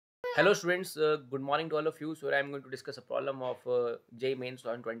Hello students, good morning to all of you. So I'm going to discuss a problem of J mains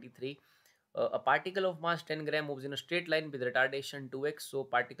 2023. A particle of mass 10 gram moves in a straight line with retardation 2x. So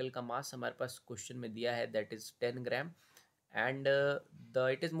particle का mass हमारे पास question में दिया है, that is 10 gram, and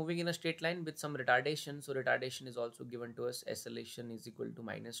it is moving in a straight line with some retardation. So retardation is also given to us. Acceleration is equal to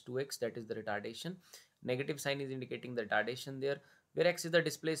minus 2x, that is the retardation. Negative sign is indicating the retardation there, where x is the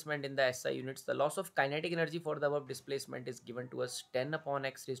displacement in the SI units. The loss of kinetic energy for the above displacement is given to us 10 upon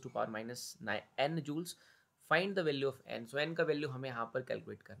x raised to power minus 9 n joules. Find the value of n. So n का value हमें यहाँ पर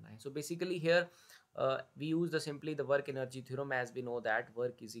calculate करना है. So basically here we use simply the work energy theorem, as we know that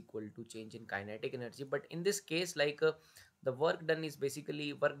work is equal to change in kinetic energy. But in this case, the work done is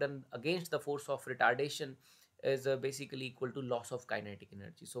basically work done against the force of retardation is basically equal to loss of kinetic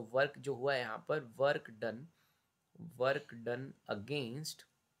energy. So work जो हुआ है यहाँ पर work done against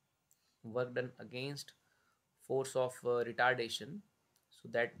force of retardation. So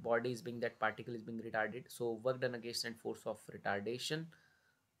that body is being, that particle is being retarded. So work done against and force of retardation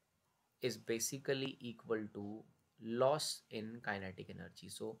is basically equal to loss in kinetic energy.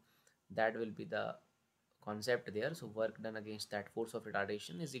 So that will be the concept there. So work done against that force of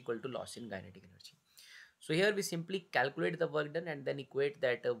retardation is equal to loss in kinetic energy. So here we simply calculate the work done and then equate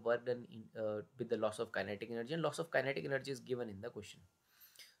that work done with the loss of kinetic energy, and loss of kinetic energy is given in the question.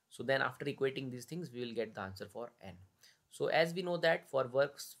 So then after equating these things, we will get the answer for n. So as we know that for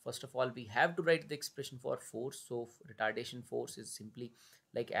works, first of all, we have to write the expression for force. So retardation force is simply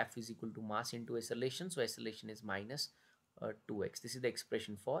like F is equal to mass into acceleration. So acceleration is minus 2x. This is the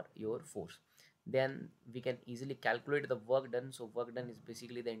expression for your force. Then we can easily calculate the work done. So work done is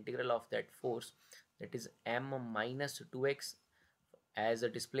basically the integral of that force, that is m minus 2x, as the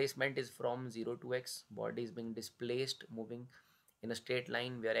displacement is from 0 to x. Body is being displaced moving in a straight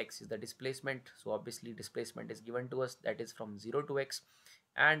line where x is the displacement. So obviously displacement is given to us, that is from 0 to x,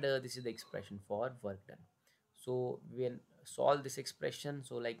 and this is the expression for work done. So we can solve this expression.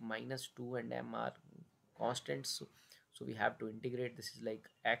 So like minus 2 and m are constants, so we have to integrate. This is like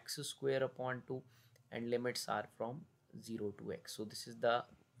x square upon 2, and limits are from 0 to x. So this is the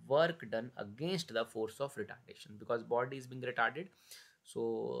work done against the force of retardation, because body is being retarded.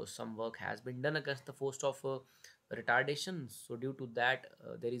 So some work has been done against the force of retardation. So due to that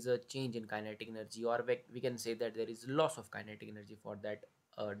there is a change in kinetic energy, or we can say that there is loss of kinetic energy for that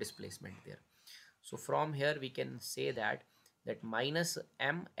displacement there. So from here we can say that minus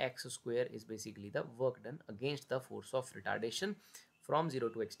mx square is basically the work done against the force of retardation from 0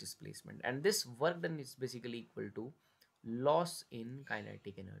 to x displacement, and this work done is basically equal to loss in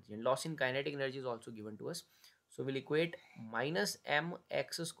kinetic energy, and loss in kinetic energy is also given to us. So we'll equate minus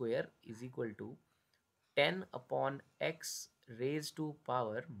mx square is equal to 10 upon x raised to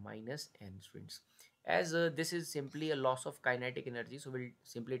power minus n, students. As this is simply a loss of kinetic energy, so we'll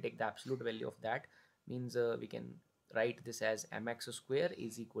simply take the absolute value of that. Means we can write this as mx square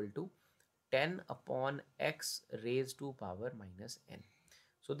is equal to 10 upon x raised to power minus n.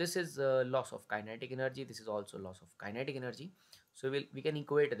 So this is loss of kinetic energy, this is also loss of kinetic energy. So we can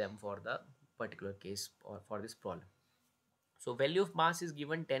equate them for the particular case or for this problem. So value of mass is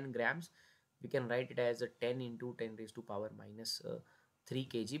given 10 grams. We can write it as a 10 into 10 raised to power minus 3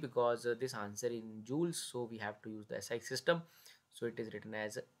 kg, because this answer in joules, so we have to use the SI system. So it is written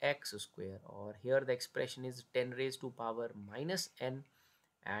as x square, or here the expression is 10 raised to power minus n,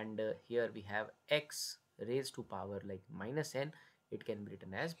 and here we have x raised to power like minus n. It can be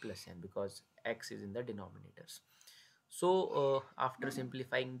written as plus n because x is in the denominators. So after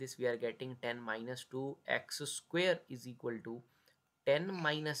simplifying this, we are getting 10 minus 2 x square is equal to 10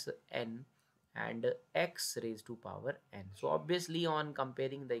 minus n and x raised to power n. So obviously on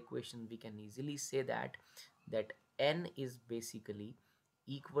comparing the equation, we can easily say that n is basically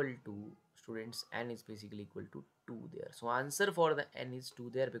equal to, students, n is basically equal to 2 there. So answer for the n is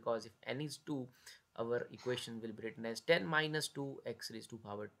 2 there, because if n is 2, our equation will be written as 10 minus 2 x raised to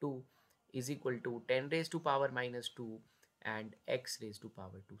power 2 is equal to 10 raised to power minus 2 and x raised to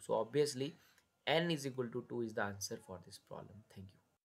power 2. So obviously n is equal to 2 is the answer for this problem. Thank you.